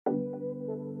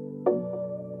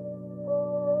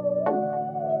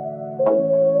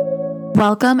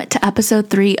Welcome to episode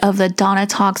 3 of the Donna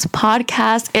Talks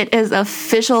podcast. It is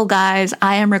official, guys.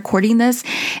 I am recording this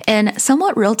in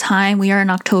somewhat real time. We are in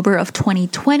October of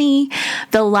 2020.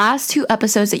 The last 2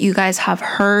 episodes that you guys have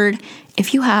heard,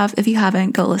 if you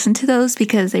haven't, go listen to those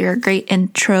because they are great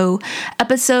intro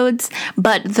episodes.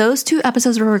 But those 2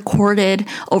 episodes were recorded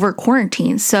over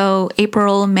quarantine. So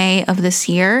April, May of this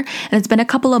year. And it's been a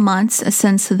couple of months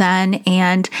since then.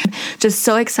 And just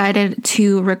so excited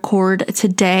to record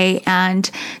today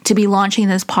and to be launching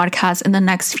this podcast in the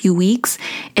next few weeks.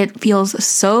 It feels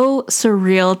so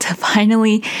surreal to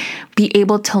finally be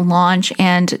able to launch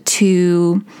and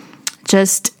to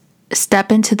just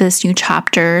step into this new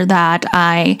chapter that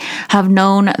I have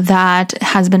known that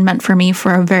has been meant for me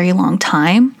for a very long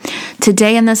time.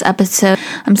 Today in this episode,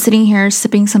 I'm sitting here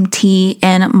sipping some tea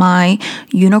in my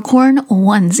unicorn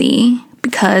onesie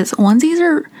because onesies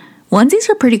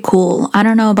are pretty cool. I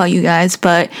don't know about you guys,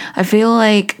 but I feel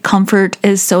like comfort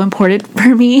is so important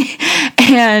for me.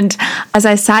 And as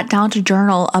I sat down to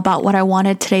journal about what I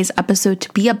wanted today's episode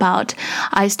to be about,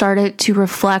 I started to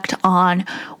reflect on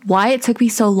why it took me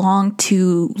so long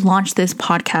to launch this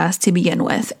podcast to begin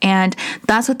with. And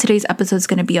that's what today's episode is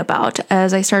going to be about.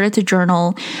 As I started to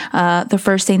journal, the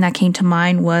first thing that came to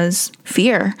mind was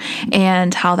fear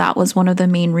and how that was one of the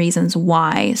main reasons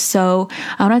why. So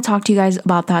I want to talk to you guys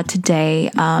about that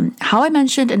today. How I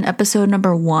mentioned in episode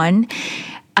number 1,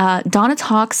 Donna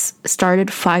Talks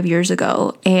started 5 years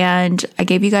ago, and I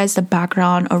gave you guys the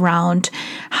background around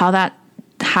how that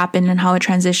happened and how it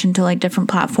transitioned to like different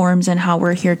platforms and how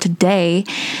we're here today.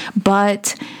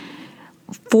 But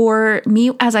for me,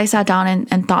 as I sat down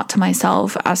and thought to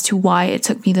myself as to why it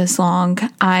took me this long,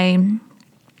 I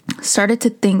started to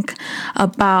think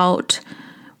about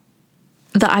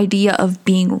the idea of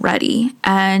being ready.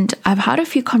 And I've had a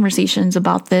few conversations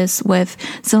about this with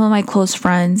some of my close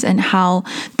friends and how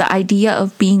the idea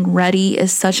of being ready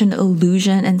is such an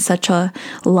illusion and such a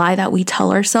lie that we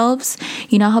tell ourselves.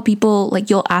 You know how people, like,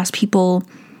 you'll ask people,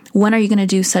 when are you going to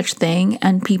do such thing?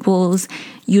 And people's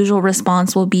usual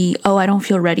response will be, oh, I don't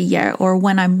feel ready yet, or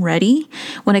when I'm ready,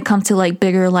 when it comes to like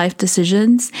bigger life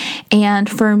decisions. And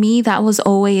for me, that was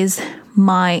always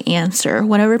my answer.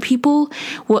 Whenever people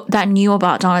that knew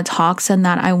about Donna Talks and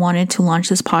that I wanted to launch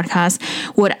this podcast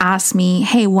would ask me,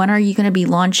 hey, when are you going to be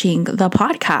launching the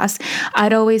podcast?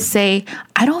 I'd always say,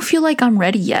 I don't feel like I'm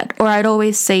ready yet. Or I'd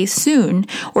always say soon,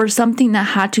 or something that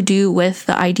had to do with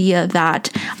the idea that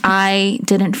I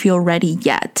didn't feel ready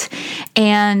yet.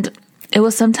 And it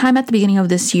was sometime at the beginning of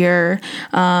this year,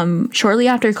 shortly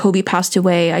after Kobe passed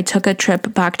away, I took a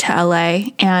trip back to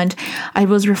LA and I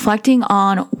was reflecting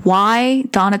on why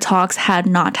Donna Talks had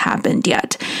not happened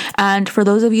yet. And for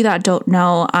those of you that don't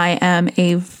know, I am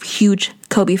a huge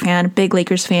Kobe fan, big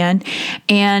Lakers fan,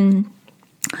 and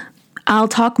I'll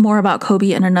talk more about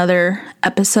Kobe in another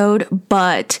episode,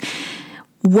 but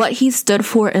what he stood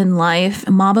for in life,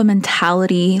 Mamba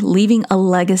mentality, leaving a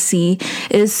legacy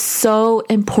is so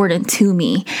important to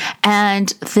me. And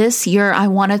this year, I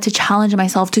wanted to challenge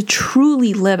myself to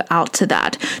truly live out to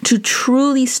that, to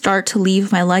truly start to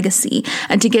leave my legacy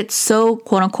and to get so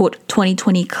quote unquote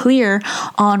 2020 clear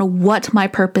on what my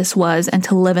purpose was and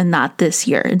to live in that this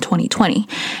year in 2020.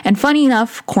 And funny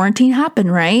enough, quarantine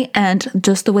happened, right? And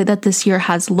just the way that this year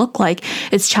has looked like,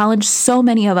 it's challenged so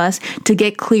many of us to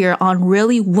get clear on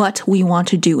really what we want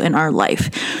to do in our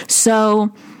life.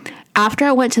 So after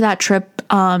I went to that trip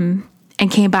and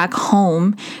came back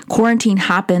home, quarantine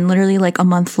happened literally like a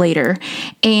month later.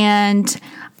 And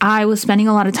I was spending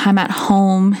a lot of time at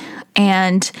home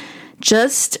and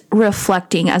just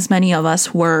reflecting, as many of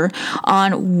us were,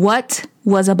 on what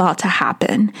was about to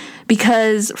happen.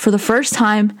 Because for the first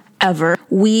time ever,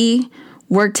 we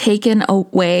were taken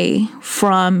away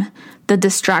from the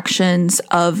distractions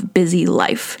of busy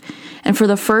life. And for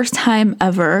the first time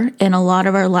ever in a lot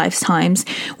of our lifetimes,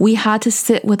 we had to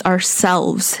sit with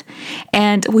ourselves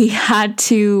and we had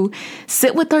to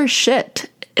sit with our shit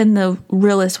in the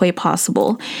realest way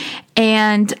possible.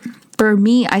 And for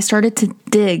me, I started to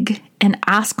dig and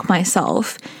ask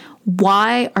myself,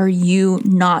 why are you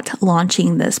not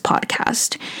launching this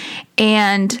podcast?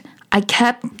 And I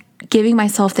kept giving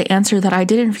myself the answer that I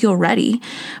didn't feel ready.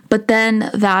 But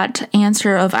then that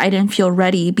answer of I didn't feel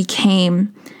ready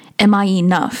became, am I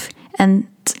enough? And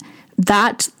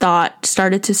that thought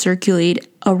started to circulate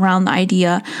around the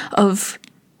idea of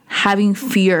having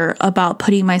fear about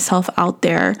putting myself out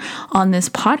there on this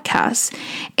podcast.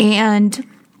 And,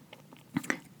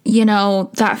 you know,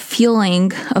 that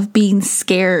feeling of being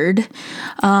scared,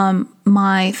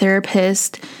 my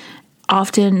therapist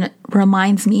often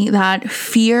reminds me that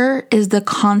fear is the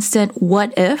constant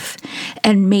what if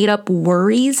and made up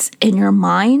worries in your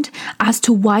mind as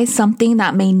to why something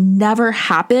that may never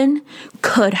happen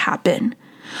could happen.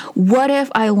 What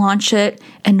if I launch it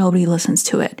and nobody listens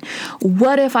to it?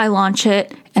 What if I launch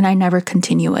it and I never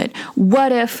continue it?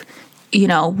 What if,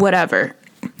 whatever.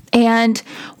 And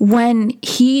when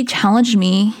he challenged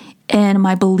me in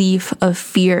my belief of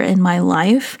fear in my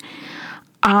life,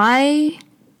 I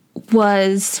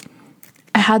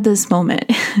had this moment.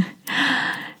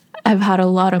 I've had a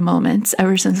lot of moments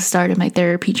ever since I started my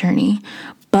therapy journey,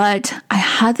 but I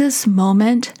had this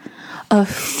moment of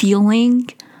feeling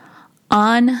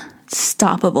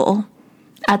unstoppable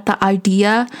at the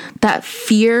idea that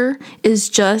fear is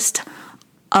just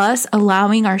us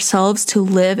allowing ourselves to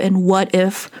live in what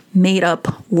if made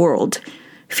up world.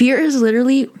 Fear is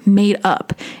literally made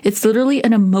up. It's literally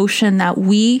an emotion that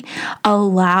we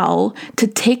allow to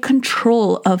take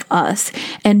control of us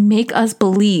and make us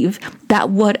believe that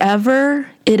whatever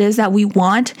it is that we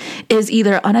want is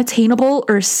either unattainable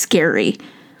or scary.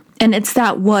 And it's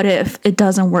that what if it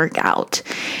doesn't work out.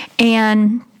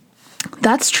 And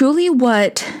that's truly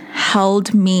what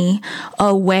held me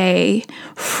away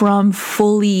from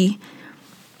fully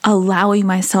allowing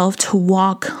myself to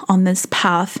walk on this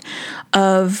path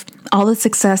of all the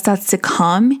success that's to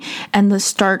come and the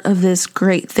start of this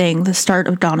great thing, the start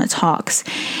of Donna Talks.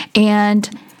 And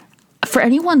for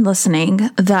anyone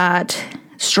listening that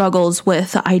struggles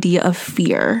with the idea of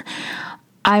fear,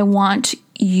 I want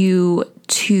you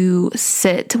to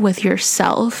sit with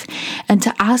yourself and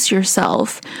to ask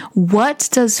yourself, what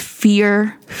does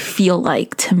fear feel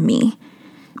like to me?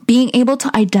 Being able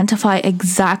to identify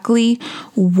exactly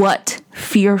what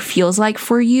fear feels like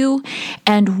for you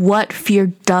and what fear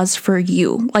does for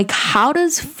you. Like, how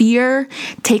does fear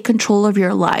take control of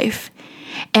your life?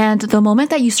 And the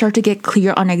moment that you start to get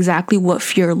clear on exactly what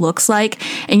fear looks like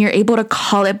and you're able to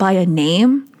call it by a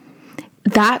name,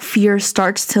 that fear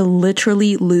starts to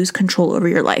literally lose control over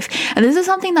your life. And this is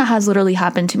something that has literally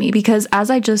happened to me because as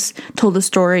I just told the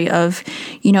story of,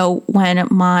 when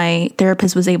my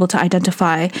therapist was able to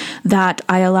identify that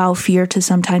I allow fear to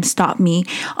sometimes stop me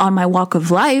on my walk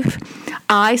of life,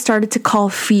 I started to call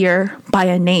fear by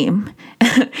a name.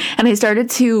 And I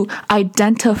started to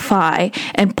identify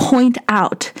and point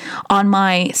out on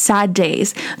my sad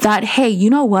days that, hey,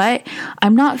 you know what?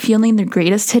 I'm not feeling the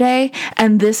greatest today,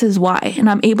 and this is why. And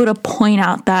I'm able to point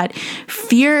out that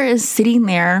fear is sitting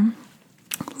there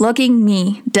looking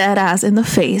me dead ass in the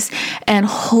face and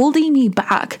holding me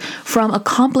back from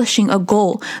accomplishing a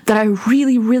goal that I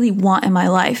really, really want in my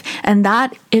life. And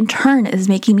that in turn is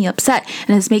making me upset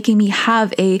and is making me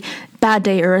have a bad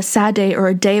day or a sad day or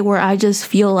a day where I just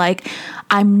feel like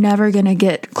I'm never going to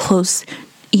get close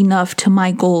enough to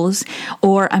my goals,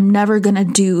 or I'm never going to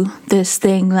do this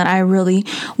thing that I really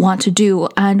want to do.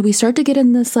 And we start to get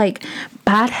in this like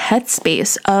bad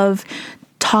headspace of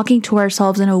talking to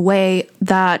ourselves in a way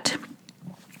that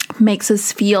makes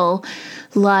us feel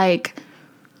like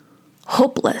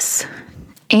hopeless.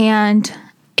 And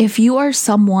if you are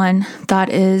someone that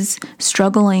is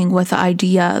struggling with the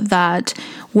idea that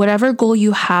whatever goal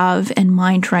you have in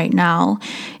mind right now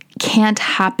can't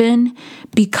happen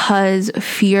because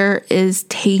fear is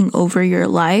taking over your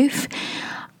life,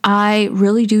 I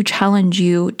really do challenge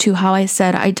you to, how I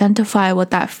said, identify what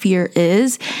that fear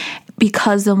is,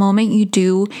 because the moment you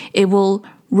do, it will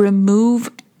remove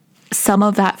some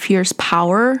of that fear's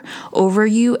power over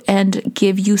you and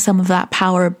give you some of that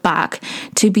power back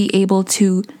to be able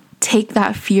to take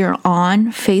that fear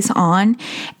on, face on,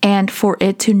 and for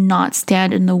it to not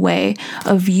stand in the way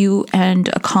of you and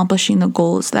accomplishing the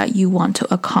goals that you want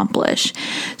to accomplish.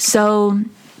 So,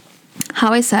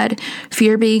 how I said,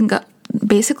 fear being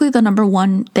basically the number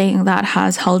one thing that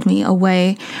has held me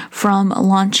away from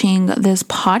launching this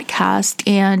podcast.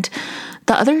 And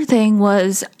the other thing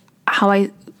was, how I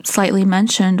slightly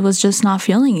mentioned, was just not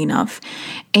feeling enough.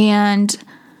 And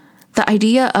the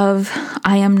idea of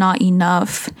I am not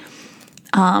enough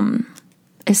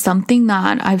is something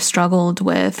that I've struggled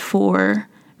with for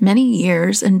many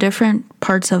years in different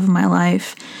parts of my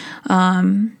life,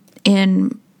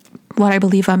 in what I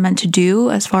believe I'm meant to do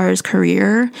as far as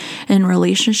career and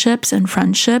relationships and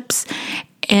friendships,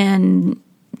 and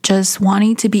just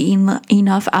wanting to be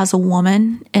enough as a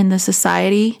woman in the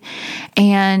society.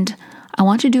 And I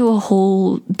want to do a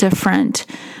whole different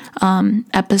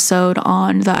episode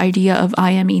on the idea of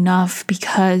I am enough,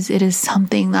 because it is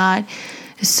something that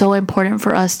is so important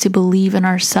for us to believe in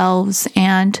ourselves.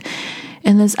 And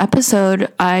in this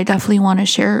episode, I definitely want to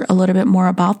share a little bit more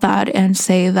about that and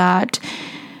say that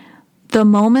the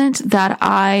moment that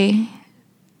I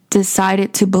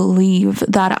decided to believe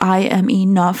that I am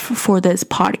enough for this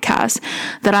podcast,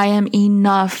 that I am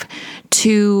enough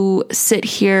to sit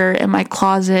here in my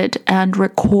closet and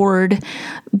record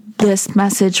this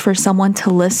message for someone to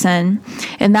listen.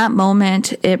 In that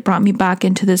moment, it brought me back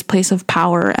into this place of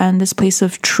power and this place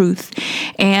of truth.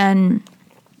 And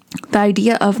the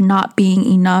idea of not being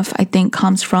enough, I think,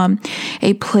 comes from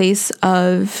a place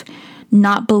of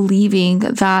not believing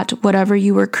that whatever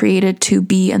you were created to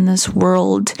be in this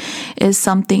world is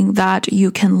something that you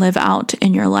can live out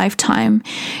in your lifetime.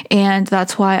 And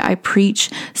that's why I preach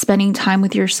spending time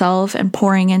with yourself and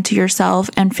pouring into yourself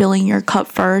and filling your cup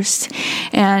first.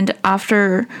 And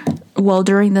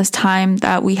during this time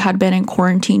that we had been in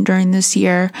quarantine during this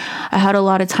year, I had a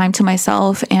lot of time to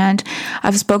myself. And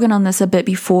I've spoken on this a bit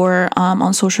before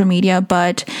on social media,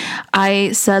 but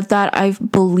I said that I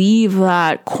believe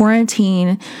that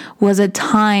quarantine was a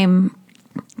time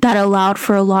that allowed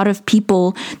for a lot of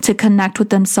people to connect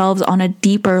with themselves on a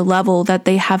deeper level that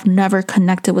they have never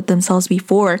connected with themselves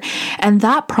before. And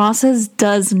that process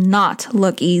does not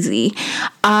look easy.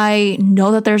 I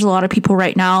know that there's a lot of people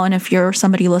right now, and if you're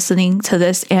somebody listening to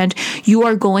this and you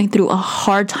are going through a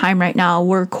hard time right now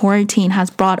where quarantine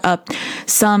has brought up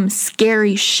some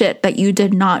scary shit that you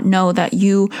did not know that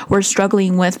you were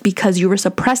struggling with because you were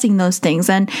suppressing those things,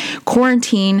 and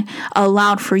quarantine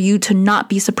allowed for you to not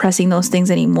be suppressing those things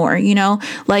anymore.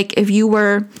 Like if you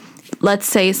were, let's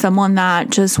say, someone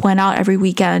that just went out every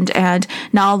weekend and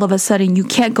now all of a sudden you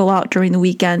can't go out during the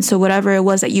weekend. So whatever it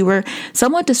was that you were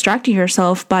somewhat distracting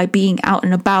yourself by being out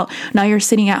and about, now you're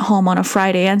sitting at home on a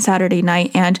Friday and Saturday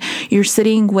night and you're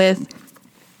sitting with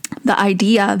the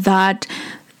idea that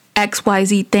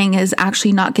XYZ thing is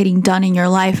actually not getting done in your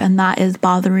life, and that is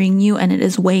bothering you and it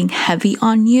is weighing heavy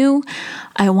on you.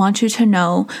 I want you to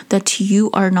know that you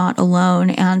are not alone,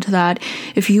 and that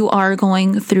if you are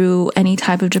going through any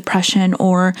type of depression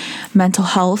or mental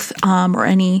health or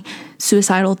any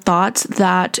suicidal thoughts,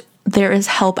 that there is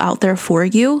help out there for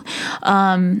you.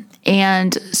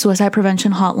 And Suicide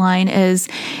Prevention Hotline is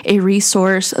a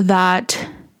resource that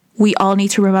we all need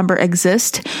to remember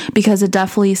exist, because it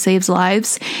definitely saves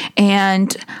lives.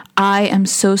 And I am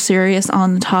so serious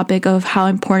on the topic of how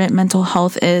important mental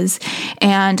health is,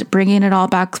 and bringing it all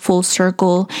back full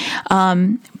circle.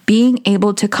 Being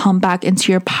able to come back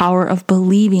into your power of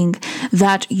believing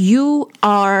that you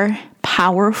are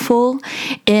powerful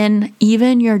in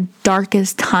even your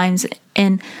darkest times,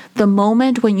 in the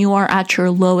moment when you are at your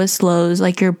lowest lows,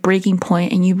 like your breaking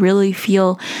point, and you really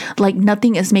feel like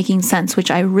nothing is making sense,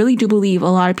 which I really do believe a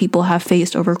lot of people have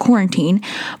faced over quarantine.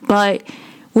 But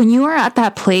when you are at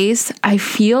that place, I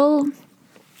feel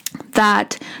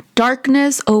that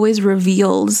darkness always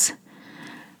reveals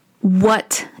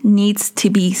what needs to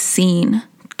be seen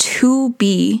to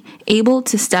be able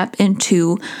to step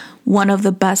into one of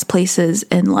the best places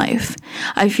in life.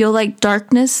 I feel like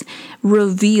darkness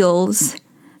reveals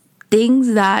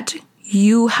things that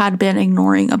you had been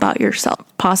ignoring about yourself,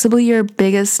 possibly your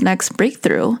biggest next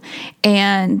breakthrough.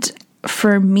 And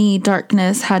for me,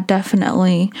 darkness had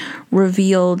definitely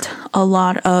revealed a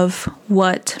lot of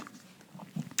what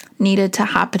needed to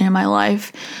happen in my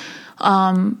life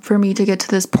for me to get to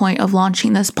this point of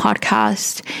launching this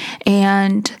podcast.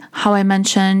 And how I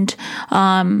mentioned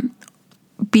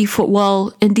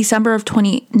in December of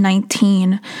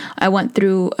 2019, I went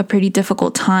through a pretty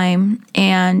difficult time,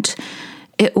 and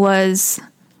it was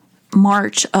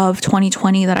March of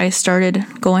 2020 that I started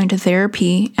going to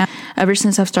therapy. And ever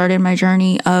since I've started my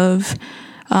journey of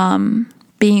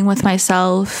being with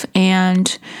myself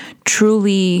and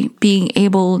truly being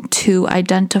able to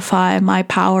identify my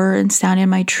power and stand in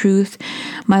my truth,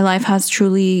 my life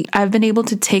I've been able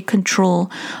to take control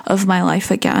of my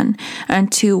life again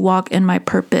and to walk in my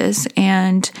purpose.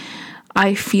 And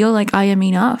I feel like I am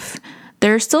enough.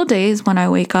 There are still days when I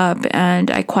wake up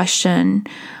and I question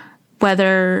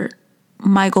whether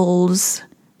my goals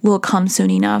will come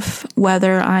soon enough,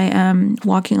 whether I am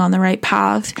walking on the right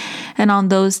path. And on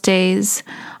those days,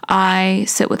 I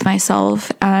sit with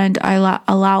myself and I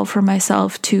allow for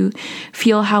myself to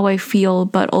feel how I feel,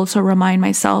 but also remind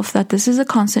myself that this is a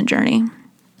constant journey,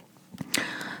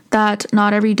 that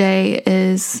not every day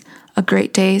is a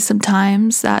great day.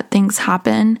 Sometimes that things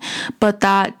happen, but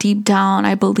that deep down,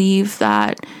 I believe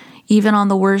that even on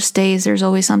the worst days, there's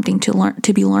always something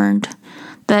to be learned,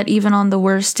 that even on the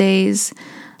worst days,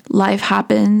 life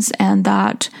happens, and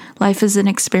that life is an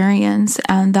experience,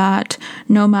 and that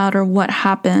no matter what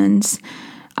happens,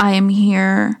 I am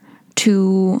here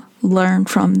to learn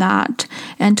from that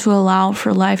and to allow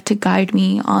for life to guide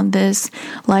me on this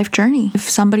life journey. If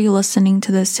somebody listening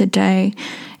to this today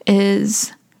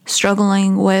is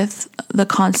struggling with the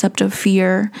concept of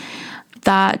fear,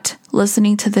 that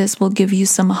listening to this will give you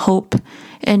some hope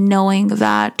in knowing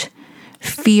that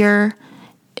fear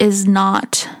is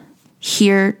not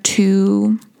here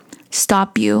to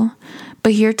stop you,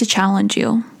 but here to challenge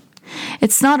you.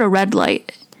 It's not a red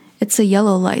light, it's a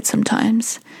yellow light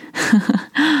sometimes.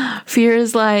 Fear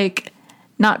is like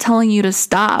not telling you to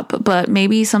stop, but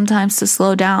maybe sometimes to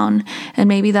slow down. And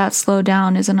maybe that slow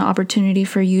down is an opportunity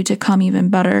for you to come even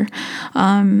better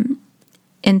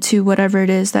into whatever it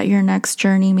is that your next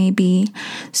journey may be.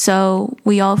 So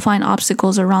we all find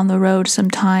obstacles around the road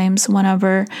sometimes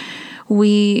whenever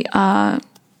we are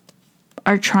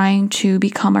trying to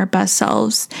become our best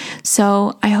selves.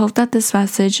 So I hope that this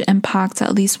message impacts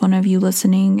at least one of you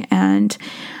listening, and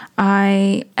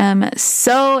I am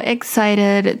so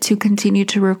excited to continue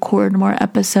to record more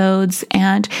episodes,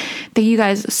 and thank you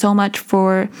guys so much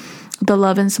for the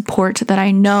love and support that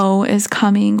I know is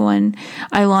coming when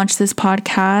I launch this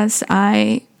podcast.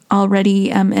 I already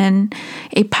am in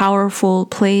a powerful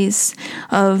place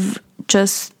of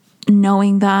just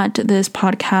knowing that this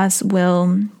podcast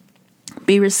will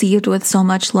be received with so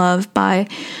much love by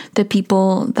the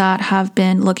people that have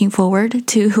been looking forward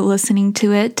to listening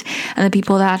to it, and the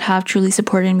people that have truly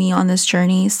supported me on this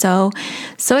journey. So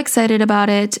excited about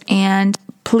it. And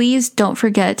please don't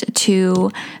forget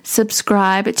to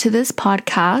subscribe to this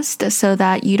podcast so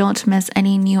that you don't miss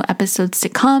any new episodes to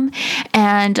come.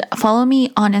 And follow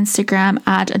me on Instagram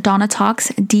at Donna Talks,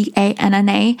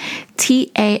 DANNATALKS,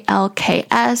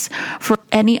 for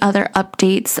any other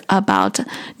updates about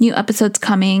new episodes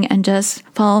coming, and just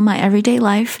follow my everyday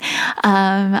life.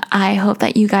 I hope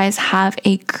that you guys have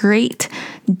a great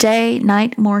day,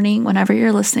 night, morning, whenever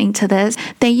you're listening to this.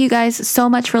 Thank you guys so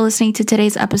much for listening to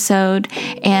today's episode,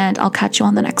 and I'll catch you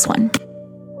on the next one.